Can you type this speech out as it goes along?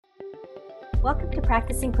Welcome to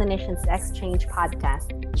Practicing Clinicians Exchange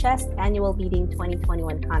Podcast, CHEST Annual Meeting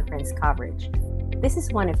 2021 Conference coverage. This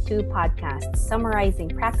is one of two podcasts summarizing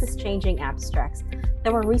practice-changing abstracts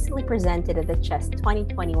that were recently presented at the CHEST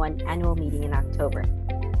 2021 Annual Meeting in October.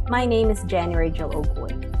 My name is January Jill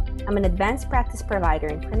Ogoy. I'm an advanced practice provider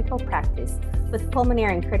in clinical practice with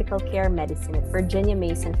pulmonary and critical care medicine at Virginia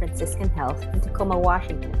Mason Franciscan Health in Tacoma,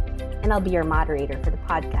 Washington, and I'll be your moderator for the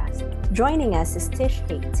podcast. Joining us is Tish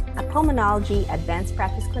Haight, a pulmonology advanced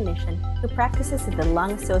practice clinician who practices at the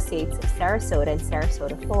Lung Associates of Sarasota in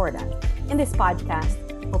Sarasota, Florida. In this podcast,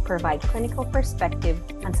 we'll provide clinical perspective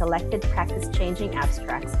on selected practice-changing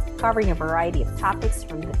abstracts covering a variety of topics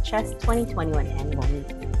from the CHEST 2021 Annual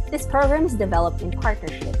Meeting. This program is developed in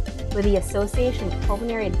partnership with the Association of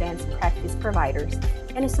Pulmonary Advanced Practice Providers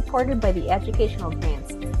and is supported by the educational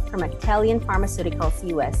grants from Actelion Pharmaceuticals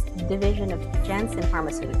US, division of Janssen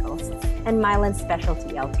Pharmaceuticals, and Mylan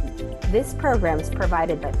Specialty Ltd. This program is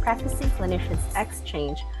provided by Practicing Clinicians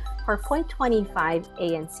Exchange for 0.25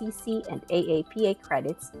 ANCC and AAPA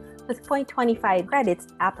credits, with 0.25 credits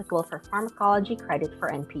applicable for pharmacology credit for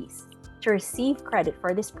NPs. To receive credit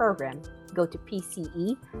for this program, go to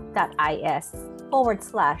pce.is/CHEST.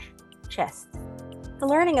 The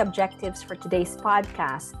learning objectives for today's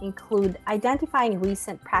podcast include identifying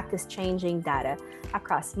recent practice-changing data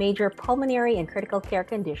across major pulmonary and critical care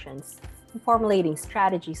conditions, and formulating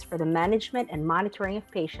strategies for the management and monitoring of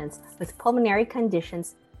patients with pulmonary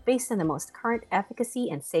conditions based on the most current efficacy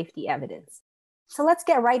and safety evidence. So let's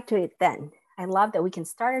get right to it then. I love that we can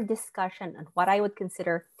start our discussion on what I would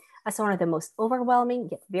consider as one of the most overwhelming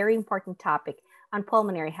yet very important topic on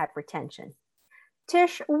pulmonary hypertension.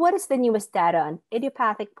 Tish, what is the newest data on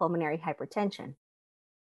idiopathic pulmonary hypertension?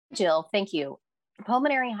 Jill, thank you.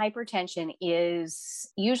 Pulmonary hypertension is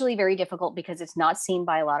usually very difficult because it's not seen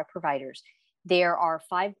by a lot of providers. There are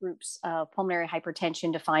 5 groups of pulmonary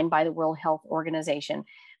hypertension defined by the World Health Organization.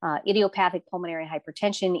 Idiopathic pulmonary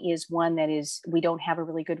hypertension is one that we don't have a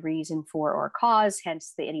really good reason for or cause,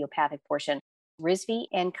 hence the idiopathic portion. Rizvi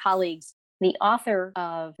and colleagues, the author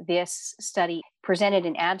of this study, presented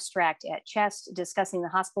an abstract at CHEST discussing the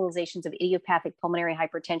hospitalizations of idiopathic pulmonary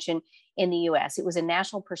hypertension in the US. It was a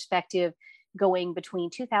national perspective going between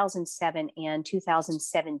 2007 and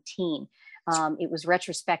 2017. It was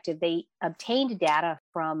retrospective. They obtained data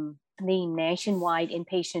from the nationwide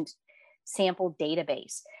inpatient sample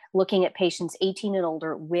database, looking at patients 18 and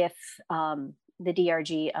older with the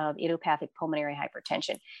DRG of idiopathic pulmonary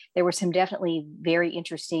hypertension. There were some definitely very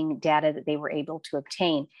interesting data that they were able to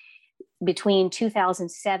obtain. Between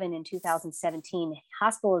 2007 and 2017,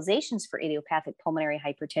 hospitalizations for idiopathic pulmonary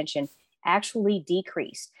hypertension actually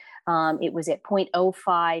decreased. It was at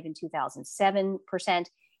 0.05 in 2007%,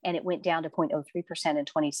 and it went down to 0.03% in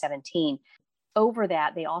 2017. Over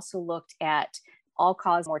that, they also looked at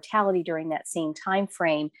all-cause mortality during that same time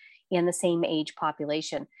frame in the same age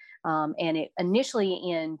population. And it initially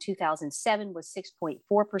in 2007 was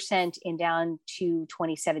 6.4%, and down to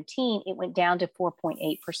 2017, it went down to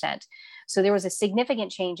 4.8%. So there was a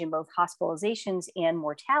significant change in both hospitalizations and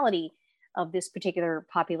mortality of this particular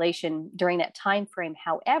population during that time frame.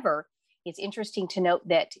 However, it's interesting to note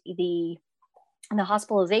that the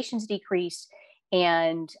hospitalizations decreased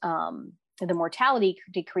and the mortality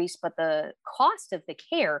decreased, but the cost of the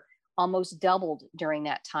care almost doubled during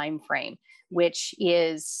that time frame, which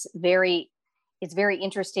is very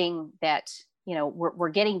interesting that, you know, we're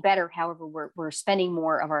getting better. However, we're spending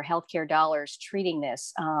more of our healthcare dollars treating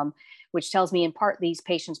this, which tells me in part these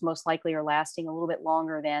patients most likely are lasting a little bit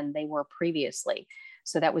longer than they were previously.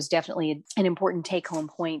 So that was definitely an important take-home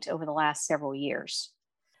point over the last several years.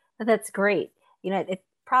 That's great. You know, it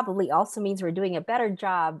probably also means we're doing a better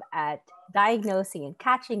job at diagnosing and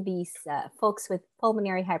catching these folks with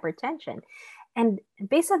pulmonary hypertension. And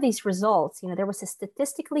based on these results, you know, there was a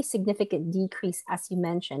statistically significant decrease, as you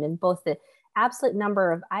mentioned, in both the absolute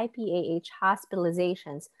number of IPAH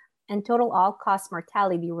hospitalizations and total all-cause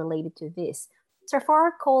mortality related to this. So for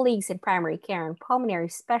our colleagues in primary care and pulmonary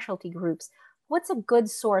specialty groups, what's a good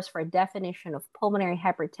source for a definition of pulmonary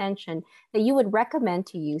hypertension that you would recommend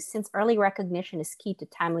to use, since early recognition is key to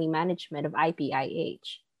timely management of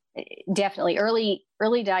IPIH? Definitely. Early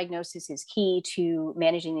diagnosis is key to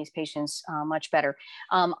managing these patients much better.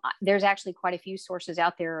 There's actually quite a few sources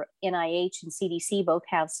out there. NIH and CDC both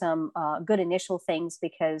have some good initial things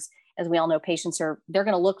because, as we all know, patients they're going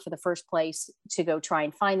to look for the first place to go try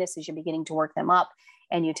and find this as you're beginning to work them up,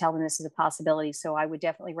 and you tell them this is a possibility. So I would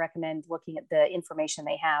definitely recommend looking at the information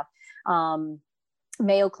they have.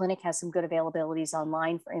 Mayo Clinic has some good availabilities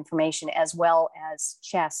online for information, as well as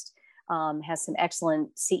CHEST has some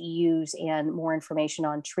excellent CEUs and more information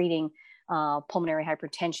on treating pulmonary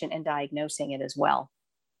hypertension and diagnosing it as well.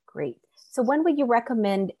 Great. So when would you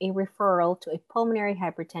recommend a referral to a pulmonary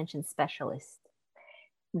hypertension specialist?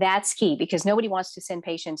 That's key, because nobody wants to send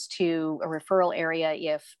patients to a referral area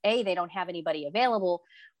if A, they don't have anybody available,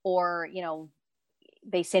 or,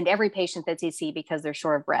 they send every patient that they see because they're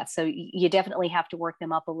short of breath. So you definitely have to work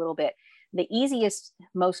them up a little bit. The easiest,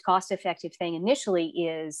 most cost-effective thing initially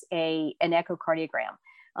is an echocardiogram.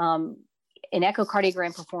 An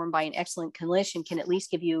echocardiogram performed by an excellent clinician can at least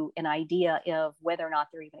give you an idea of whether or not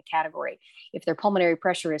they're even a category. If their pulmonary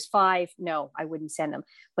pressure is 5, no, I wouldn't send them.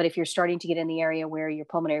 But if you're starting to get in the area where your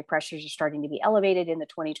pulmonary pressures are starting to be elevated in the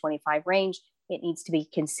 20-25 range, it needs to be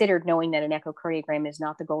considered, knowing that an echocardiogram is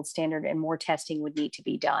not the gold standard and more testing would need to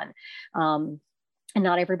be done. And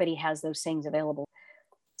not everybody has those things available.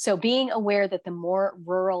 So being aware that the more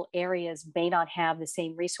rural areas may not have the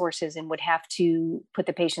same resources and would have to put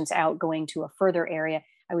the patients out going to a further area,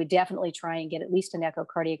 I would definitely try and get at least an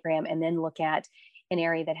echocardiogram and then look at an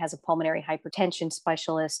area that has a pulmonary hypertension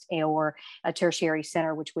specialist or a tertiary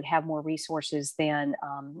center, which would have more resources than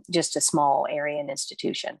just a small area and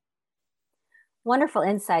institution. Wonderful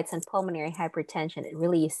insights on pulmonary hypertension. It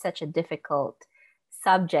really is such a difficult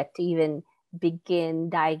subject to even begin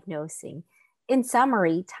diagnosing. In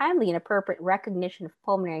summary, timely and appropriate recognition of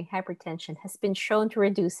pulmonary hypertension has been shown to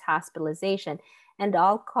reduce hospitalization and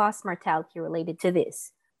all-cause mortality related to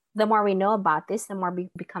this. The more we know about this, the more we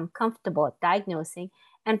become comfortable at diagnosing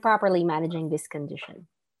and properly managing this condition.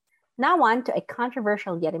 Now on to a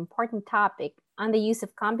controversial yet important topic on the use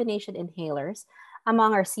of combination inhalers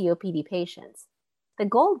among our COPD patients. The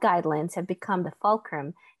GOLD guidelines have become the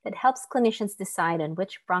fulcrum that helps clinicians decide on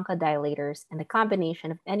which bronchodilators, and the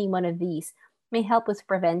combination of any one of these may help with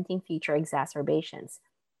preventing future exacerbations.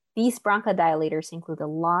 These bronchodilators include the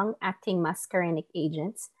long-acting muscarinic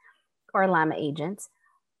agents, or LAMA agents,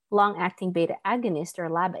 long-acting beta agonist, or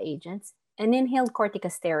LABA agents, and inhaled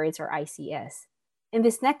corticosteroids, or ICS. In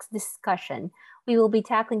this next discussion, we will be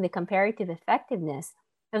tackling the comparative effectiveness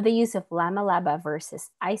of the use of LAMA-LABA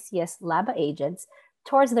versus ICS-LABA agents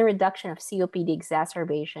towards the reduction of COPD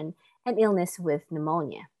exacerbation and illness with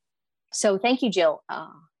pneumonia. So thank you, Jill.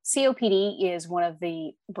 COPD is one of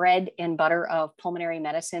the bread and butter of pulmonary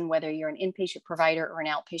medicine. Whether you're an inpatient provider or an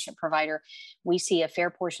outpatient provider, we see a fair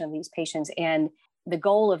portion of these patients, and the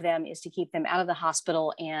goal of them is to keep them out of the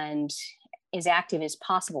hospital and as active as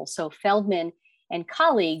possible. So Feldman and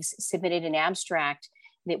colleagues submitted an abstract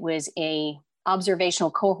that was a observational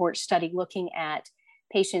cohort study looking at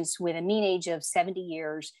patients with a mean age of 70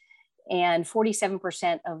 years, and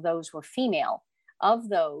 47% of those were female. Of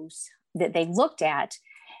those that they looked at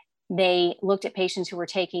patients who were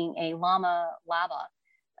taking a LAMA-LABA,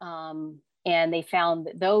 and they found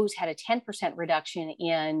that those had a 10% reduction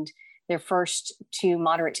in their first to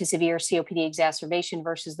moderate to severe COPD exacerbation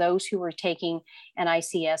versus those who were taking an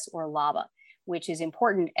ICS or LABA, which is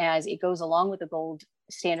important as it goes along with the GOLD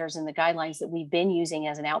standards and the guidelines that we've been using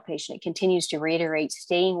as an outpatient. It continues to reiterate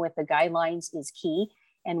staying with the guidelines is key.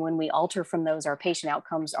 And when we alter from those, our patient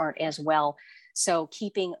outcomes aren't as well. So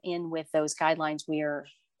keeping in with those guidelines, we are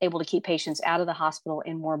able to keep patients out of the hospital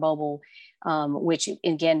and more mobile, which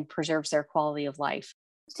again preserves their quality of life.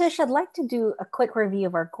 Tish, I'd like to do a quick review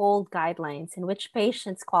of our GOLD guidelines in which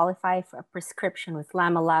patients qualify for a prescription with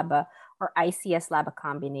LAMA-LABA or ICS-LABA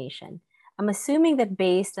combination. I'm assuming that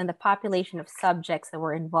based on the population of subjects that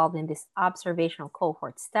were involved in this observational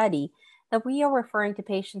cohort study, that we are referring to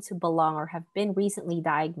patients who belong or have been recently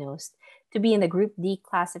diagnosed to be in the Group D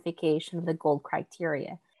classification of the GOLD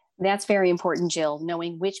criteria. That's very important, Jill,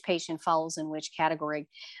 knowing which patient falls in which category.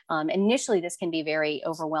 Initially, this can be very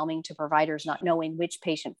overwhelming to providers, not knowing which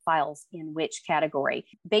patient falls in which category.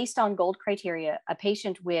 Based on GOLD criteria, a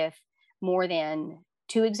patient with more than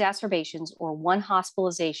 2 exacerbations or 1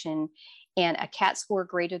 hospitalization and a CAT score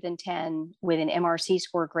greater than 10 with an MRC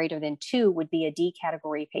score greater than 2 would be a D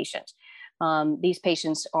category patient. These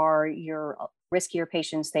patients are your riskier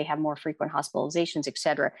patients. They have more frequent hospitalizations, et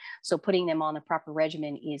cetera. So putting them on the proper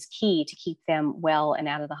regimen is key to keep them well and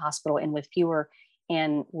out of the hospital and with fewer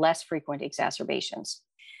and less frequent exacerbations.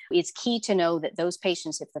 It's key to know that those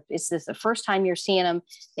patients, if this is the first time you're seeing them,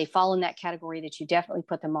 they fall in that category, that you definitely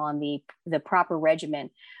put them on the proper regimen.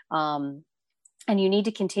 And you need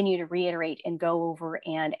to continue to reiterate and go over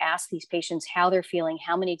and ask these patients how they're feeling,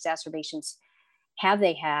 how many exacerbations have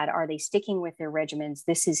they had, are they sticking with their regimens?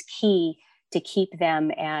 This is key to keep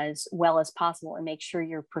them as well as possible and make sure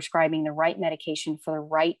you're prescribing the right medication for the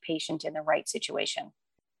right patient in the right situation.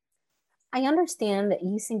 I understand that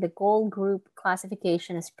using the GOLD group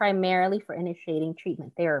classification is primarily for initiating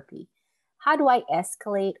treatment therapy. How do I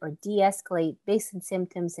escalate or de-escalate based on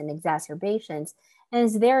symptoms and exacerbations? And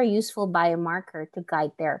is there a useful biomarker to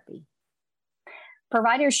guide therapy?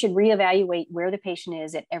 Providers should reevaluate where the patient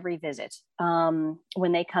is at every visit.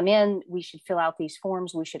 When they come in, we should fill out these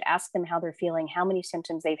forms. We should ask them how they're feeling, how many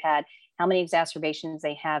symptoms they've had, how many exacerbations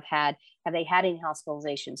they have had they had any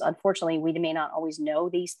hospitalizations. Unfortunately, we may not always know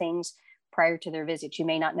these things prior to their visit. You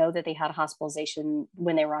may not know that they had a hospitalization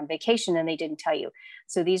when they were on vacation and they didn't tell you.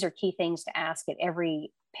 So these are key things to ask at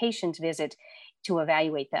every patient visit to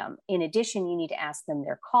evaluate them. In addition, you need to ask them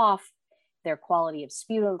their cough, their quality of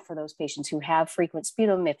sputum for those patients who have frequent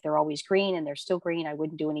sputum. If they're always green and they're still green, I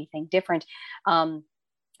wouldn't do anything different. And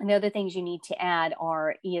the other things you need to add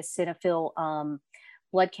are eosinophil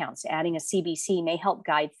blood counts. Adding a CBC may help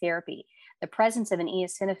guide therapy. The presence of an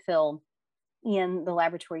eosinophil in the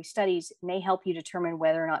laboratory studies may help you determine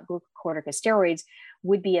whether or not glucocorticosteroids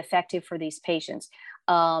would be effective for these patients.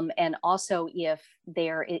 And also, if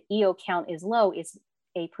their EO count is low, it's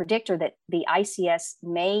a predictor that the ICS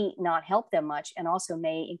may not help them much and also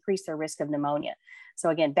may increase their risk of pneumonia. So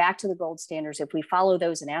again, back to the gold standards, if we follow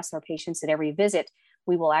those and ask our patients at every visit,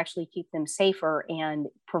 we will actually keep them safer and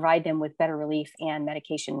provide them with better relief and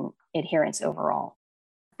medication adherence overall.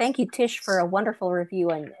 Thank you, Tish, for a wonderful review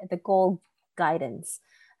on the gold guidance.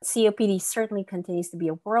 COPD certainly continues to be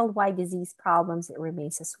a worldwide disease problem. It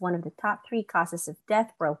remains as one of the top 3 causes of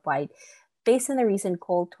death worldwide, based on the recent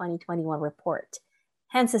COLD 2021 report.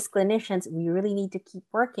 Hence, as clinicians, we really need to keep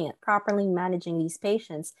working at properly managing these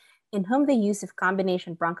patients in whom the use of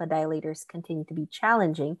combination bronchodilators continue to be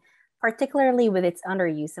challenging, particularly with its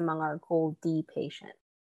underuse among our Gold D patients.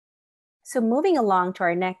 So moving along to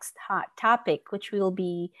our next hot topic, which will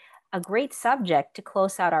be a great subject to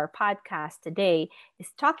close out our podcast today, is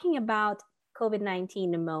talking about COVID-19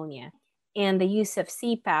 pneumonia and the use of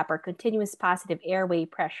CPAP, or continuous positive airway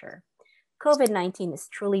pressure. COVID-19 has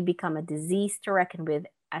truly become a disease to reckon with,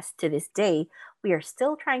 as to this day, we are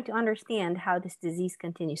still trying to understand how this disease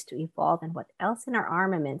continues to evolve and what else in our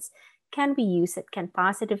armaments can be used that can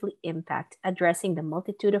positively impact addressing the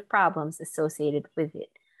multitude of problems associated with it.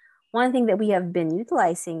 One thing that we have been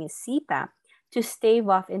utilizing is CPAP to stave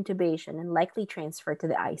off intubation and likely transfer to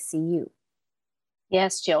the ICU.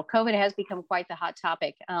 Yes, Jill, COVID has become quite the hot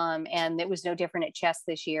topic, and it was no different at CHEST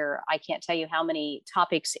this year. I can't tell you how many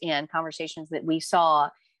topics and conversations that we saw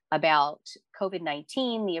about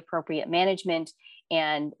COVID-19, the appropriate management,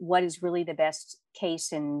 and what is really the best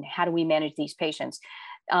case and how do we manage these patients.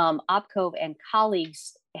 OPCOV and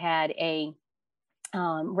colleagues had a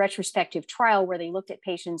retrospective trial where they looked at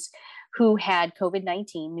patients who had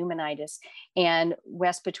COVID-19, pneumonitis, and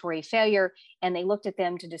respiratory failure, and they looked at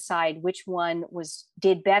them to decide which one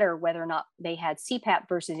did better, whether or not they had CPAP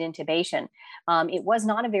versus intubation. It was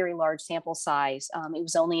not a very large sample size. It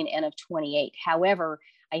was only an N of 28. However,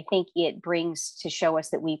 I think it brings to show us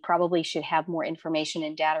that we probably should have more information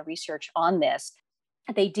and data research on this.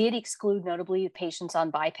 They did exclude notably patients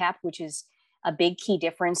on BiPAP, which is a big key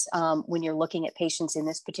difference when you're looking at patients in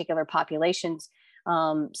this particular populations.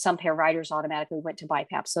 Some providers automatically went to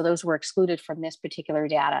BiPAP. So those were excluded from this particular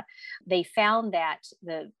data. They found that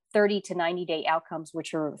the 30 to 90 day outcomes,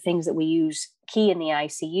 which are things that we use key in the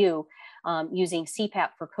ICU, using CPAP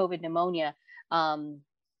for COVID pneumonia,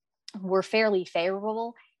 were fairly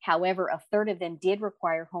favorable. However, a third of them did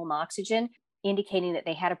require home oxygen, indicating that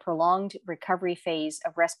they had a prolonged recovery phase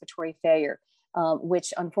of respiratory failure.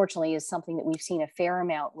 Which unfortunately is something that we've seen a fair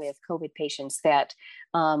amount with COVID patients, that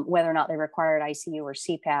whether or not they required ICU or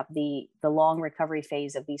CPAP, the long recovery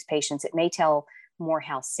phase of these patients, it may tell more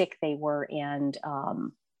how sick they were and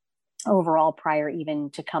overall prior even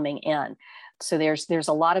to coming in. So there's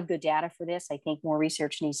a lot of good data for this. I think more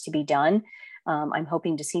research needs to be done. I'm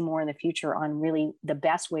hoping to see more in the future on really the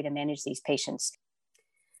best way to manage these patients.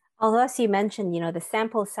 Although, as you mentioned, the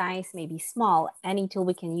sample size may be small, any tool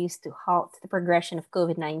we can use to halt the progression of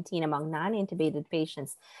COVID-19 among non-intubated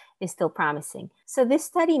patients is still promising. So this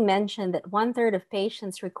study mentioned that 1/3 of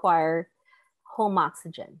patients require home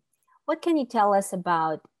oxygen. What can you tell us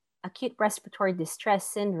about acute respiratory distress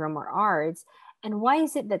syndrome, or ARDS, and why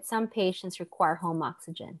is it that some patients require home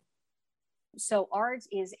oxygen? So ARDS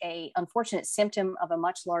is an unfortunate symptom of a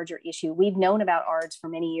much larger issue. We've known about ARDS for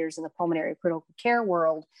many years in the pulmonary critical care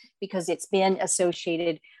world because it's been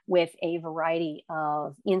associated with a variety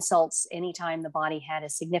of insults. Anytime the body had a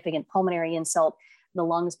significant pulmonary insult, the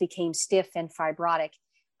lungs became stiff and fibrotic.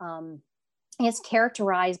 It's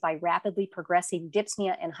characterized by rapidly progressing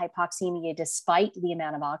dyspnea and hypoxemia despite the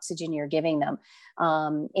amount of oxygen you're giving them.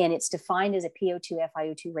 And it's defined as a PO2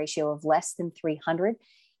 FiO2 ratio of less than 300.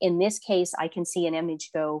 In this case, I can see an image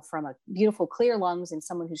go from a beautiful clear lungs in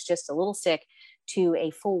someone who's just a little sick to a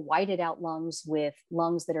full whited out lungs with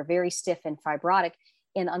lungs that are very stiff and fibrotic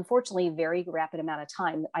in, unfortunately, a very rapid amount of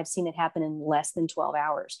time. I've seen it happen in less than 12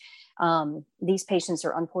 hours. These patients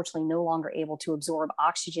are unfortunately no longer able to absorb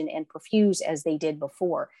oxygen and perfuse as they did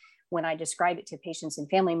before. When I describe it to patients and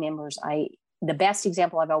family members, the best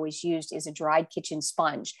example I've always used is a dried kitchen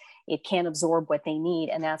sponge. It can't absorb what they need.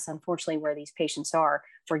 And that's unfortunately where these patients are.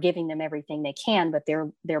 We're giving them everything they can, but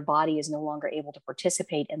their body is no longer able to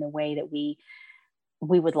participate in the way that we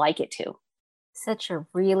would like it to. Such a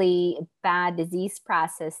really bad disease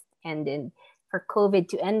process. And for COVID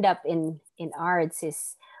to end up in ARDS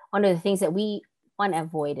is one of the things that we want to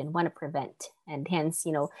avoid and want to prevent. And hence,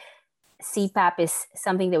 CPAP is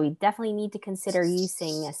something that we definitely need to consider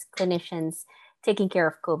using as clinicians taking care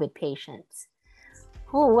of COVID patients.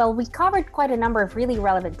 Oh, well, we covered quite a number of really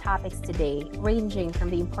relevant topics today, ranging from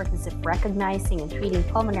the importance of recognizing and treating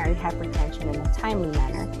pulmonary hypertension in a timely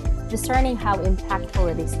manner, discerning how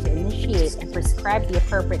impactful it is to initiate and prescribe the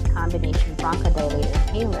appropriate combination bronchodilator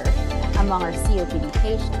inhaler among our COPD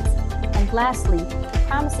patients, and lastly, the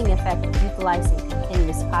promising effect of utilizing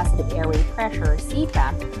continuous positive airway pressure, or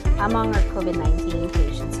CPAP, among our COVID-19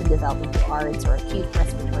 patients who develop into ARDS or acute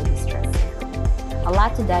respiratory distress syndrome. A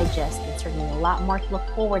lot to digest and certainly a lot more to look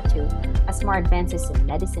forward to as more advances in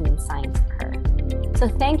medicine and science occur. So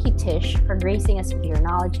thank you, Tish, for gracing us with your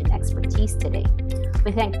knowledge and expertise today.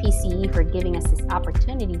 We thank PCE for giving us this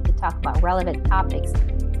opportunity to talk about relevant topics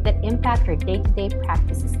that impact our day-to-day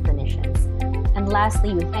practice as clinicians. And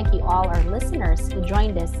lastly, we thank you all, our listeners, who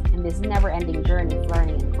joined us in this never-ending journey of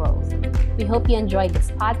learning and growth. We hope you enjoyed this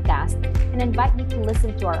podcast and invite you to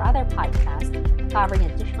listen to our other podcast covering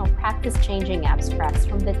additional practice-changing abstracts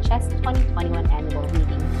from the CHEST 2021 annual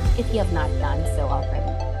meeting if you have not done so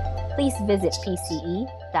already. Please visit pce.is/CHEST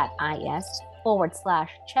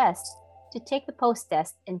to take the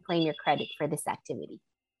post-test and claim your credit for this activity.